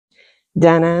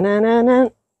Dun-na-na-na-na,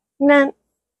 nun,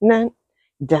 nun,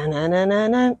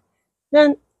 dun-na-na-na-na,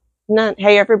 nun, nun.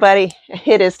 Hey, everybody.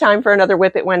 It is time for another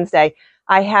WIP It Wednesday.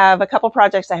 I have a couple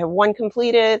projects. I have one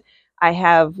completed. I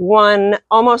have one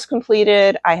almost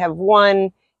completed. I have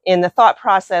one in the thought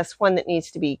process, one that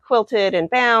needs to be quilted and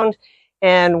bound,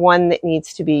 and one that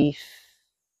needs to be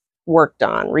worked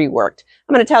on, reworked.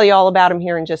 I'm going to tell you all about them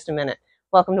here in just a minute.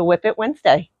 Welcome to WIP It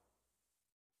Wednesday.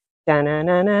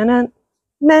 Dun-na-na-na-na,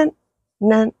 nun,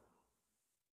 nun.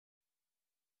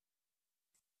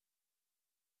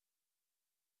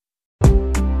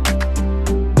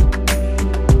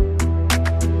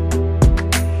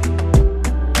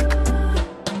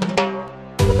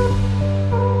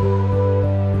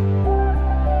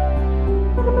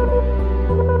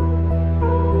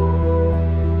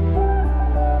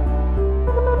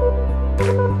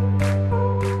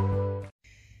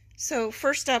 So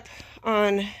first up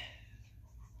on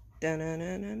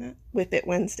WIP It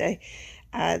Wednesday,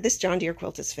 this John Deere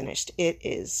quilt is finished. It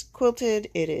is quilted,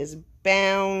 it is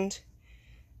bound,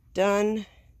 done.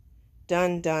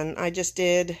 I just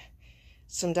did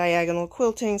some diagonal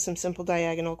quilting, some simple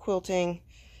diagonal quilting,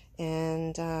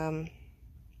 and I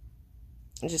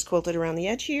just quilted around the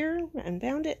edge here and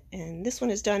bound it, and this one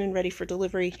is done and ready for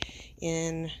delivery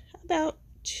in about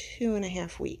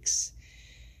 2.5 weeks.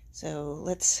 So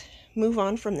let's move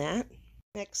on from that.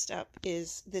 Next up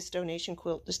is this donation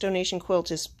quilt. This donation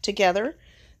quilt is together.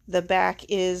 The back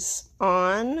is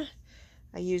on.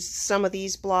 I used some of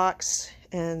these blocks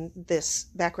and this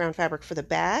background fabric for the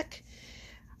back.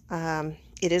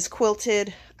 It is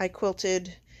quilted. I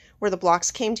quilted where the blocks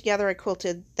came together. I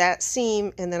quilted that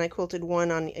seam, and then I quilted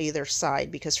one on either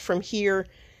side, because from here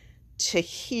to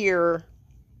here,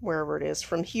 wherever it is,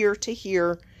 from here to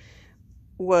here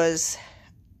was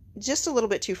just a little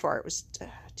bit too far. It was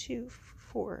 2,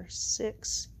 4,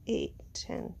 6, 8,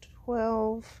 10,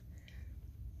 12.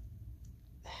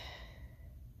 I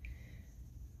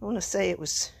want to say it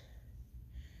was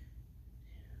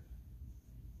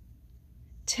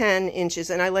 10 inches,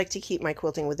 and I like to keep my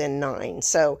quilting within 9.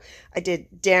 So I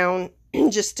did down,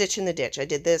 just stitch in the ditch. I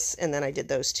did this, and then I did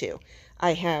those two.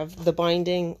 I have the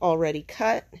binding already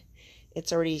cut.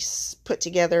 It's already put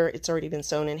together. It's already been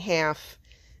sewn in half.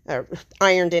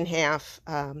 Ironed in half.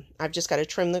 I've just got to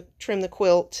trim the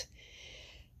quilt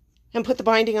and put the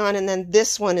binding on, and then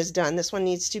this one is done. This one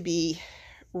needs to be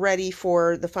ready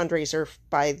for the fundraiser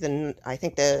by I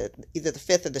think either the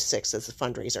 5th or the 6th is the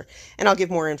fundraiser, and I'll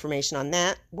give more information on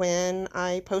that when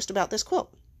I post about this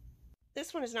quilt.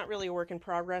 This one is not really a work in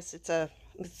progress. It's a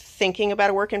thinking about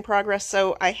a work in progress.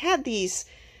 So I had this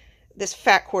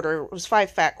fat quarter. It was 5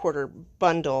 fat quarter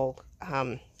bundle.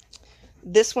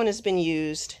 This one has been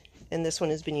used, and this one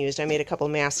has been used. I made a couple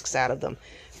masks out of them,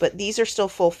 but these are still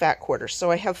full fat quarters. So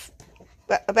I have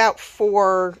about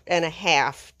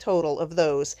 4.5 total of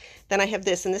those. Then I have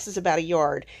this, and this is about 1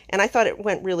 yard, and I thought it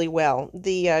went really well.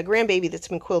 The grandbaby that's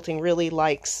been quilting really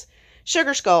likes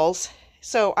sugar skulls,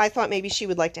 so I thought maybe she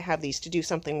would like to have these to do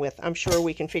something with. I'm sure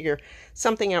we can figure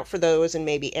something out for those and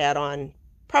maybe add on,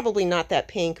 probably not that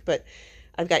pink, but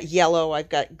I've got yellow, I've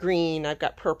got green, I've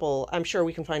got purple. I'm sure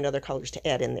we can find other colors to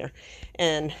add in there.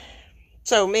 And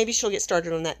so maybe she'll get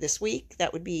started on that this week.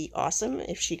 That would be awesome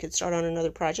if she could start on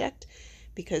another project,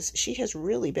 because she has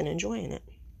really been enjoying it.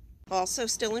 Also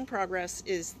still in progress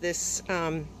is this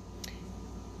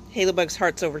Halebug's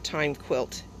Hearts Over Time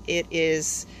quilt. It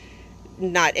is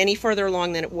not any further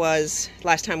along than it was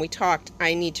last time we talked.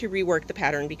 I need to rework the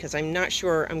pattern because I'm not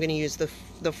sure I'm going to use the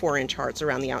 4-inch hearts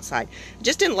around the outside. I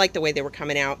just didn't like the way they were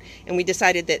coming out, and we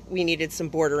decided that we needed some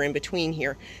border in between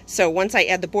here. So once I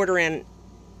add the border in,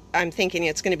 I'm thinking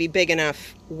it's going to be big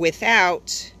enough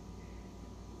without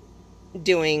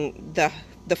doing the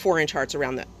 4-inch hearts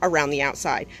around the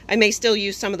outside. I may still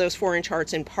use some of those 4-inch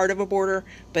hearts in part of a border,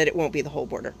 but it won't be the whole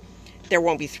border. There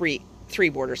won't be three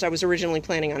borders. I was originally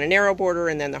planning on a narrow border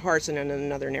and then the hearts and then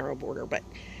another narrow border, but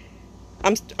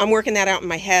I'm working that out in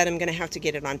my head. I'm going to have to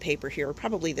get it on paper here.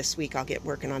 Probably this week I'll get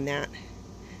working on that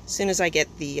as soon as I get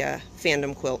the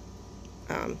fandom quilt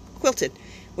quilted,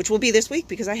 which will be this week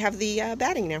because I have the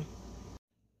batting now.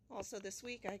 Also this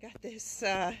week I got this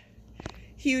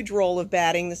huge roll of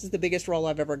batting. This is the biggest roll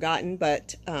I've ever gotten,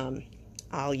 but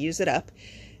I'll use it up.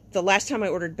 The last time I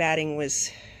ordered batting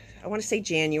was, I want to say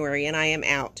January, and I am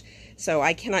out. So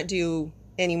I cannot do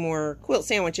any more quilt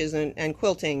sandwiches and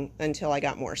quilting until I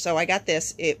got more. So I got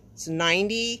this. It's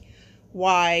 90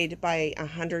 wide by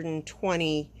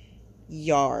 120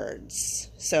 yards.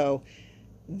 So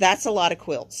that's a lot of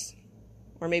quilts.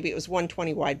 Or maybe it was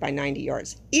 120 wide by 90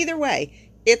 yards. Either way,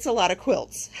 it's a lot of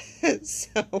quilts.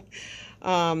 So,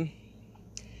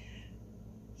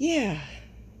 Yeah.